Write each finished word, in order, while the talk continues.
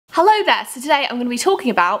Hello there, so today I'm going to be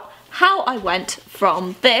talking about how I went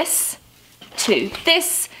from this to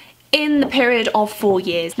this in the period of 4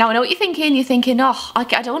 years. Now I know what you're thinking, oh, I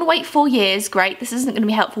don't want to wait 4 years, great, this isn't going to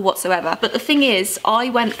be helpful whatsoever. But the thing is, I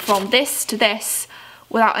went from this to this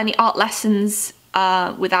without any art lessons,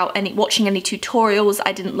 without watching any tutorials.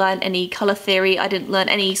 I didn't learn any colour theory, I didn't learn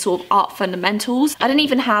any sort of art fundamentals. I didn't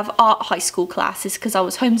even have art high school classes because I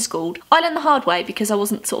was homeschooled. I learned the hard way because I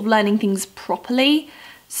wasn't sort of learning things properly.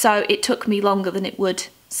 So it took me longer than it would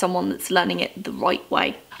someone that's learning it the right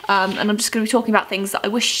way. And I'm just going to be talking about things that I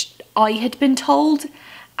wish I had been told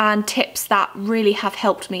and tips that really have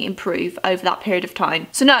helped me improve over that period of time.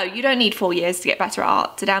 So no, you don't need 4 years to get better at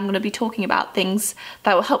art. Today I'm going to be talking about things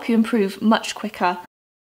that will help you improve much quicker.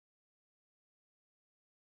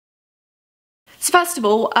 So first of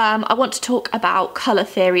all, I want to talk about colour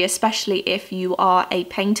theory, especially if you are a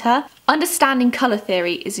painter. Understanding colour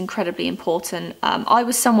theory is incredibly important. I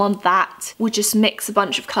was someone that would just mix a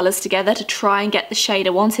bunch of colours together to try and get the shade I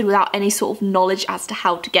wanted without any sort of knowledge as to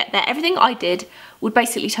how to get there. Everything I did would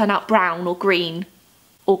basically turn out brown or green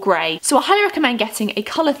or grey. So I highly recommend getting a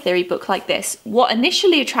colour theory book like this. What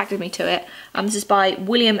initially attracted me to it, this is by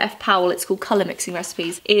William F. Powell, it's called Colour Mixing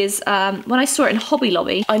Recipes, is when I saw it in Hobby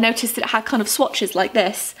Lobby, I noticed that it had kind of swatches like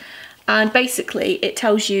this. And basically it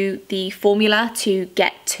tells you the formula to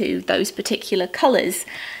get to those particular colours.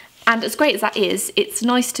 And as great as that is, it's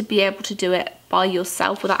nice to be able to do it by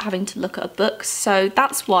yourself without having to look at a book. So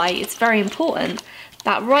that's why it's very important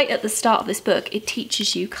that right at the start of this book, it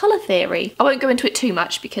teaches you colour theory. I won't go into it too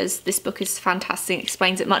much because this book is fantastic, it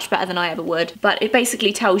explains it much better than I ever would, but it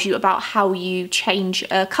basically tells you about how you change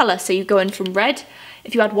a colour. So you go in from red,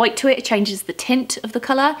 if you add white to it, it changes the tint of the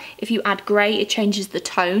colour. If you add grey, it changes the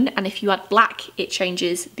tone, and if you add black, it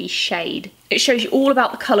changes the shade. It shows you all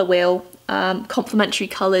about the colour wheel, complementary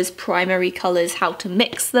colours, primary colours, how to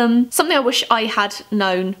mix them. Something I wish I had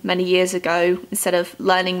known many years ago instead of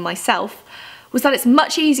learning myself was that it's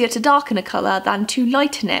much easier to darken a colour than to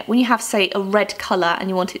lighten it. When you have, say, a red colour and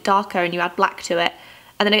you want it darker and you add black to it,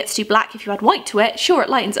 and then it gets too black, if you add white to it, sure, it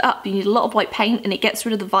lightens it up. You need a lot of white paint and it gets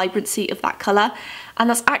rid of the vibrancy of that colour. And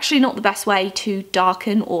that's actually not the best way to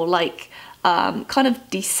darken or like kind of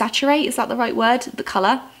desaturate, is that the right word, the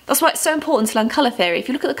colour. That's why it's so important to learn colour theory. If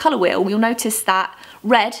you look at the colour wheel, you'll notice that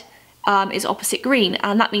red is opposite green,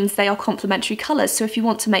 and that means they are complementary colours. So if you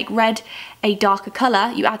want to make red a darker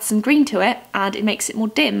colour, you add some green to it and it makes it more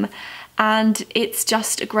dim. And it's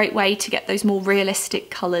just a great way to get those more realistic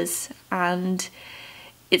colours, and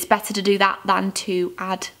it's better to do that than to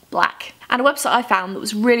add black. And a website I found that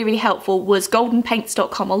was really helpful was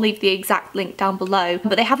goldenpaints.com. I'll leave the exact link down below.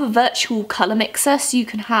 But they have a virtual colour mixer, so you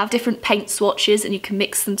can have different paint swatches and you can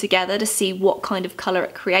mix them together to see what kind of colour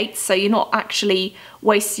it creates. So you're not actually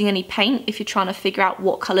wasting any paint if you're trying to figure out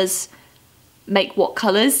what colours make what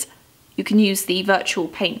colours. You can use the virtual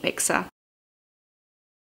paint mixer.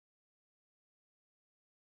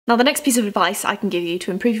 Now the next piece of advice I can give you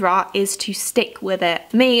to improve your art is to stick with it.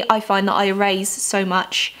 For me, I find that I erase so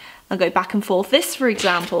much and go back and forth. This, for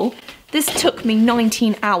example, this took me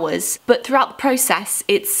 19 hours, but throughout the process,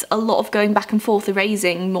 it's a lot of going back and forth,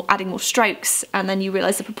 erasing, adding more strokes, and then you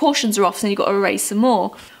realise the proportions are off, so then you've got to erase some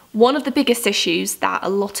more. One of the biggest issues that a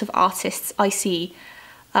lot of artists I see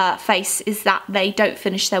face is that they don't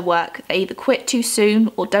finish their work. They either quit too soon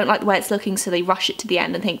or don't like the way it's looking, so they rush it to the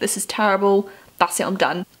end and think, this is terrible, that's it, I'm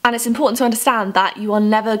done. And it's important to understand that you are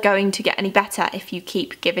never going to get any better if you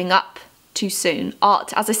keep giving up too soon.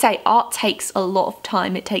 Art, as I say, art takes a lot of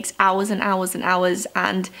time. It takes hours and hours and hours,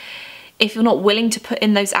 and if you're not willing to put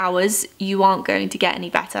in those hours, you aren't going to get any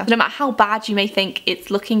better. No matter how bad you may think it's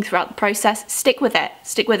looking throughout the process, stick with it.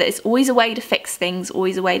 Stick with it. It's always a way to fix things,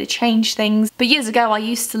 always a way to change things. But years ago, I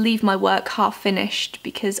used to leave my work half finished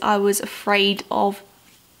because I was afraid of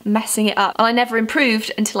messing it up. And I never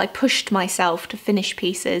improved until I pushed myself to finish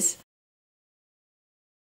pieces.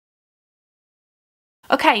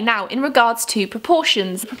 Okay, now in regards to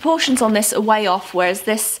proportions, the proportions on this are way off, whereas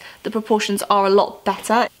this, the proportions are a lot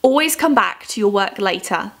better. Always come back to your work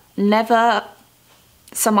later. Never,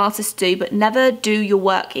 some artists do, but never do your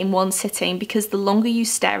work in one sitting, because the longer you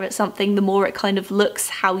stare at something, the more it kind of looks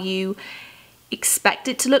how you expect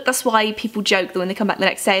it to look. That's why people joke that when they come back the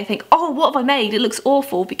next day they think, oh, what have I made? It looks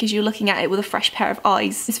awful, because you're looking at it with a fresh pair of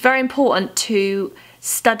eyes. It's very important to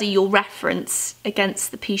study your reference against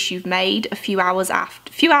the piece you've made a few hours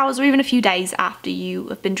or even a few days after you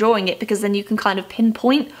have been drawing it, because then you can kind of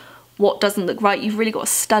pinpoint what doesn't look right. You've really got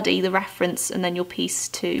to study the reference and then your piece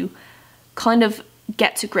to kind of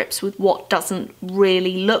get to grips with what doesn't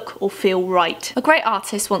really look or feel right. A great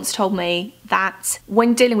artist once told me that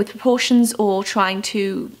when dealing with proportions or trying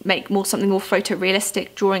to make something more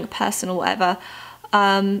photorealistic, drawing a person or whatever,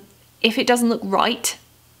 if it doesn't look right,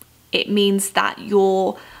 it means that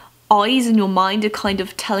your eyes and your mind are kind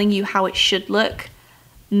of telling you how it should look,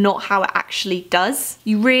 not how it actually does.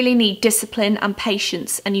 You really need discipline and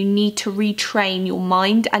patience, and you need to retrain your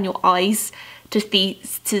mind and your eyes to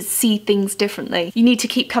see things differently. You need to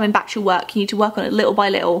keep coming back to your work. You need to work on it little by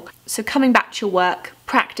little. So coming back to your work,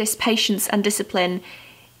 practice, patience and discipline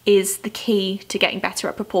is the key to getting better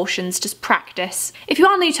at proportions. Just practice. If you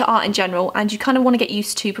are new to art in general and you kind of want to get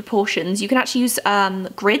used to proportions, you can actually use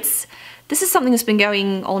grids. This is something that's been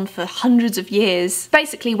going on for hundreds of years.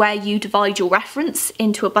 Basically where you divide your reference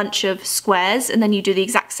into a bunch of squares and then you do the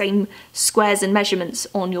exact same squares and measurements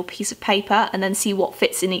on your piece of paper and then see what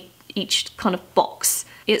fits in each kind of box.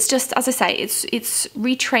 It's just, as I say, it's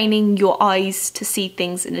retraining your eyes to see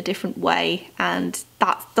things in a different way, and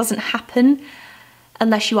that doesn't happen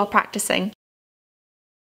unless you are practicing.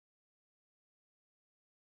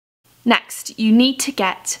 Next, you need to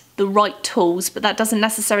get the right tools, but that doesn't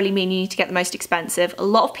necessarily mean you need to get the most expensive. A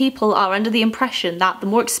lot of people are under the impression that the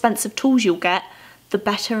more expensive tools you'll get, the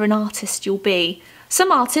better an artist you'll be.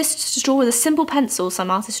 Some artists draw with a simple pencil, some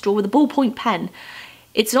artists draw with a ballpoint pen.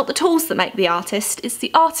 It's not the tools that make the artist, it's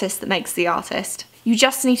the artist that makes the artist. You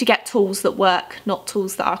just need to get tools that work, not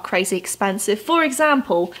tools that are crazy expensive. For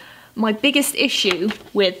example, my biggest issue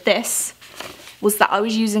with this was that I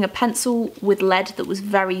was using a pencil with lead that was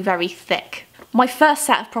very, very thick. My first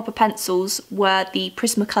set of proper pencils were the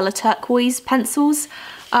Prismacolor turquoise pencils,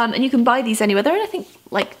 and you can buy these anywhere. They're I think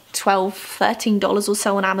like $12, $13 or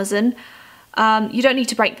so on Amazon. You don't need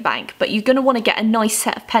to break the bank, but you're going to want to get a nice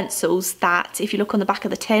set of pencils that, if you look on the back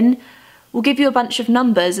of the tin, will give you a bunch of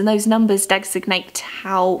numbers, and those numbers designate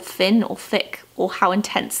how thin or thick or how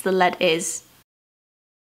intense the lead is.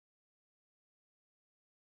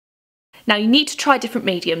 Now you need to try different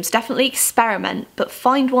mediums, definitely experiment, but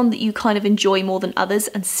find one that you kind of enjoy more than others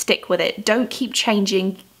and stick with it. Don't keep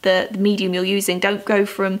changing the medium you're using. Don't go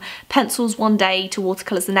from pencils one day to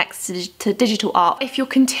watercolours the next to digital art. If you're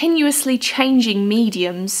continuously changing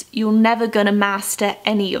mediums, you're never going to master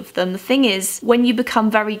any of them. The thing is, when you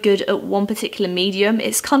become very good at one particular medium,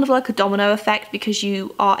 it's kind of like a domino effect, because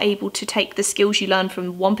you are able to take the skills you learn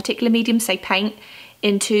from one particular medium, say paint,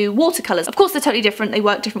 into watercolours. Of course they're totally different, they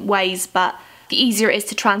work different ways, but the easier it is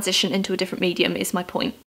to transition into a different medium is my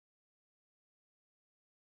point.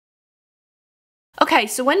 Okay,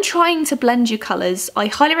 so when trying to blend your colours, I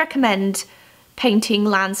highly recommend painting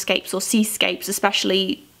landscapes or seascapes,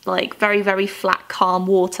 especially like very, very flat, calm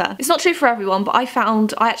water. It's not true for everyone, but I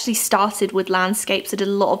found I actually started with landscapes. I did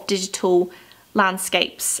a lot of digital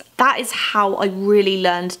landscapes. That is how I really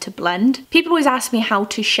learned to blend. People always ask me how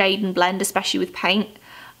to shade and blend, especially with paint.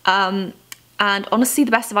 And honestly,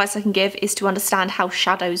 the best advice I can give is to understand how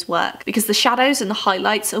shadows work, because the shadows and the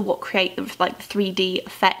highlights are what create the 3D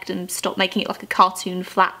effect and stop making it like a cartoon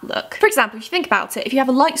flat look. For example, if you think about it, if you have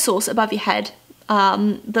a light source above your head,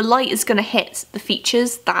 the light is going to hit the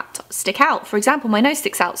features that stick out. For example, my nose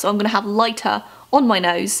sticks out, so I'm going to have lighter on my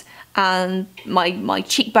nose and my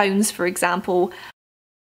cheekbones, for example.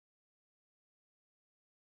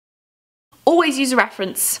 Always use a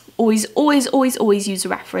reference. Always, always, always, always use a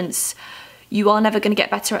reference. You are never going to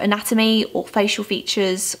get better at anatomy or facial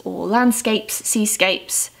features or landscapes,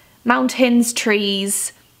 seascapes, mountains,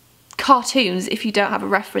 trees, cartoons if you don't have a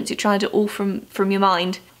reference. You're trying to do it all from your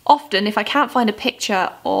mind. Often, if I can't find a picture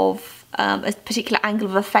of a particular angle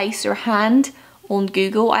of a face or a hand on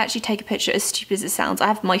Google, I actually take a picture, as stupid as it sounds.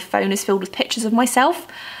 My phone is filled with pictures of myself.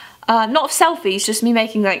 Not of selfies, just me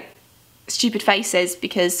making like stupid faces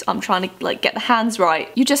because I'm trying to like get the hands right.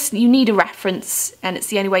 You need a reference, and it's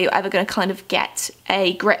the only way you're ever going to kind of get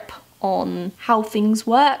a grip on how things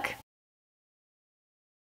work.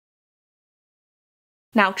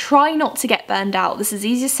 Now try not to get burned out. This is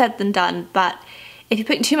easier said than done, but if you're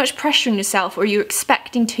putting too much pressure on yourself or you're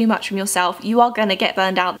expecting too much from yourself, you are going to get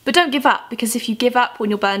burned out. But don't give up, because if you give up when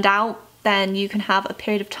you're burned out, then you can have a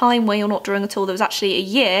period of time where you're not drawing at all. There was actually a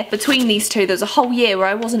year between these two. There was a whole year where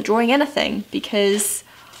I wasn't drawing anything because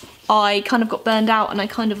I kind of got burned out and I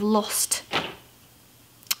kind of lost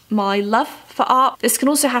my love for art. This can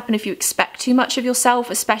also happen if you expect too much of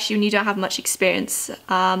yourself, especially when you don't have much experience.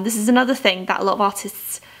 This is another thing that a lot of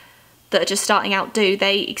artists that are just starting out do.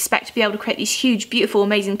 They expect to be able to create these huge, beautiful,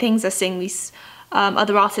 amazing things. They're seeing these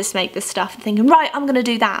other artists make this stuff and thinking, right, I'm gonna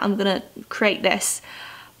do that, I'm gonna create this.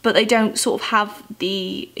 but they don't sort of have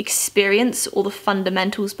the experience or the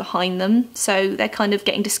fundamentals behind them, so they're kind of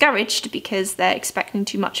getting discouraged because they're expecting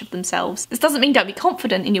too much of themselves. This doesn't mean don't be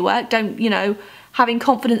confident in your work, don't, you know, having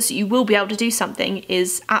confidence that you will be able to do something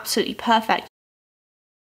is absolutely perfect.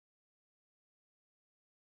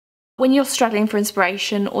 When you're struggling for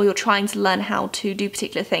inspiration or you're trying to learn how to do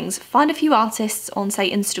particular things, find a few artists on, say,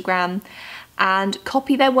 Instagram and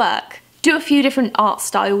copy their work. Do a few different art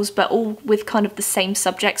styles, but all with kind of the same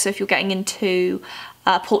subject. So if you're getting into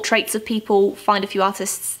portraits of people, find a few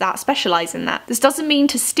artists that specialise in that. This doesn't mean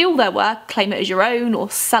to steal their work, claim it as your own, or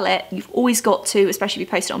sell it. You've always got to, especially if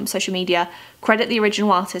you post it on social media, credit the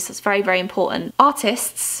original artist. That's very, very important.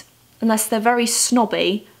 Artists, unless they're very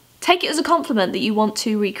snobby, take it as a compliment that you want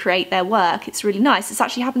to recreate their work. It's really nice. It's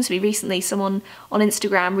actually happened to me recently. Someone on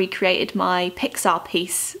Instagram recreated my Pixar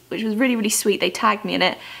piece, which was really, really sweet. They tagged me in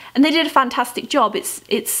it, and they did a fantastic job.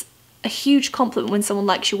 It's a huge compliment when someone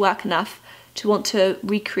likes your work enough to want to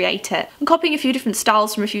recreate it. And copying a few different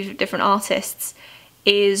styles from a few different artists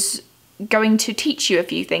is going to teach you a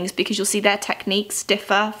few things, because you'll see their techniques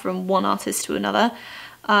differ from one artist to another,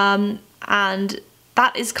 and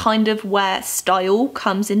that is kind of where style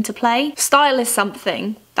comes into play. Style is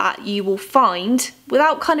something that you will find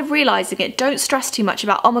without kind of realising it. Don't stress too much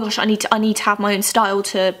about, oh my gosh, I need to have my own style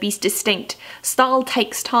to be distinct. Style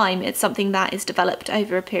takes time. It's something that is developed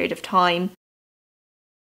over a period of time.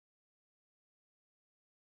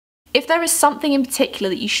 If there is something in particular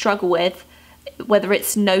that you struggle with, whether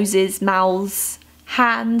it's noses, mouths,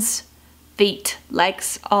 hands, feet,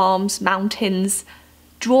 legs, arms, mountains,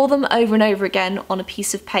 draw them over and over again on a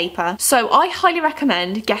piece of paper. So I highly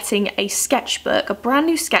recommend getting a sketchbook, a brand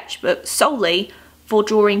new sketchbook, solely for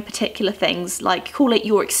drawing particular things, like call it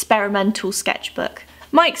your experimental sketchbook.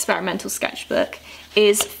 My experimental sketchbook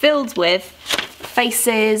is filled with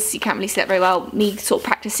faces. You can't really see that very well, me sort of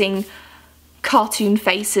practicing cartoon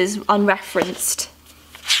faces unreferenced.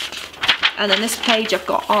 And then this page I've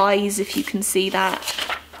got eyes, if you can see that.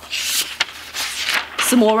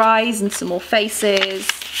 Some more eyes and some more faces,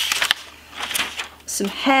 some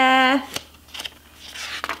hair,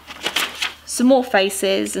 some more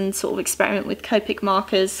faces, and sort of experiment with Copic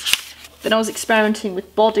markers. Then I was experimenting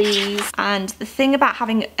with bodies. And the thing about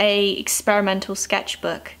having a experimental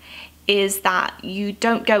sketchbook is that you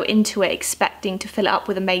don't go into it expecting to fill it up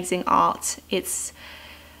with amazing art. It's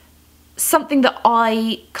something that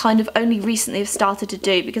I kind of only recently have started to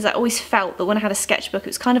do, because I always felt that when I had a sketchbook it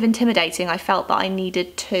was kind of intimidating. I felt that I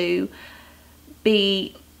needed to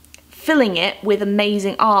be filling it with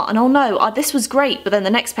amazing art, and oh no, this was great, but then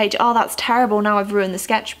the next page, oh that's terrible, now I've ruined the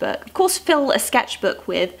sketchbook. Of course, fill a sketchbook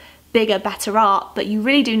with bigger, better art, but you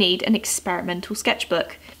really do need an experimental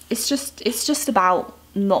sketchbook. It's just about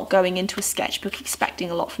not going into a sketchbook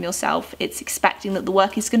expecting a lot from yourself. It's expecting that the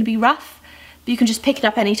work is going to be rough, but you can just pick it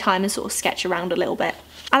up anytime and sort of sketch around a little bit.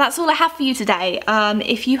 And that's all I have for you today.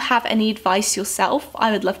 If you have any advice yourself,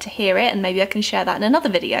 I would love to hear it, and maybe I can share that in another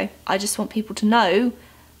video. I just want people to know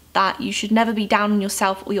that you should never be down on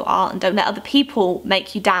yourself or your art, and don't let other people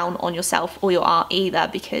make you down on yourself or your art either,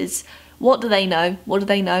 because what do they know? What do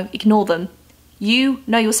they know? Ignore them. You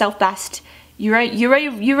know yourself best. You are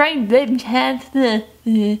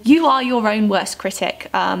your own worst critic.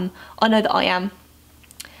 I know that I am.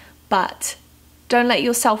 But don't let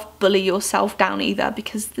yourself bully yourself down either,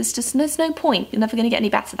 because there's no point. You're never going to get any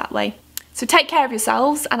better that way. So take care of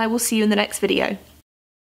yourselves, and I will see you in the next video.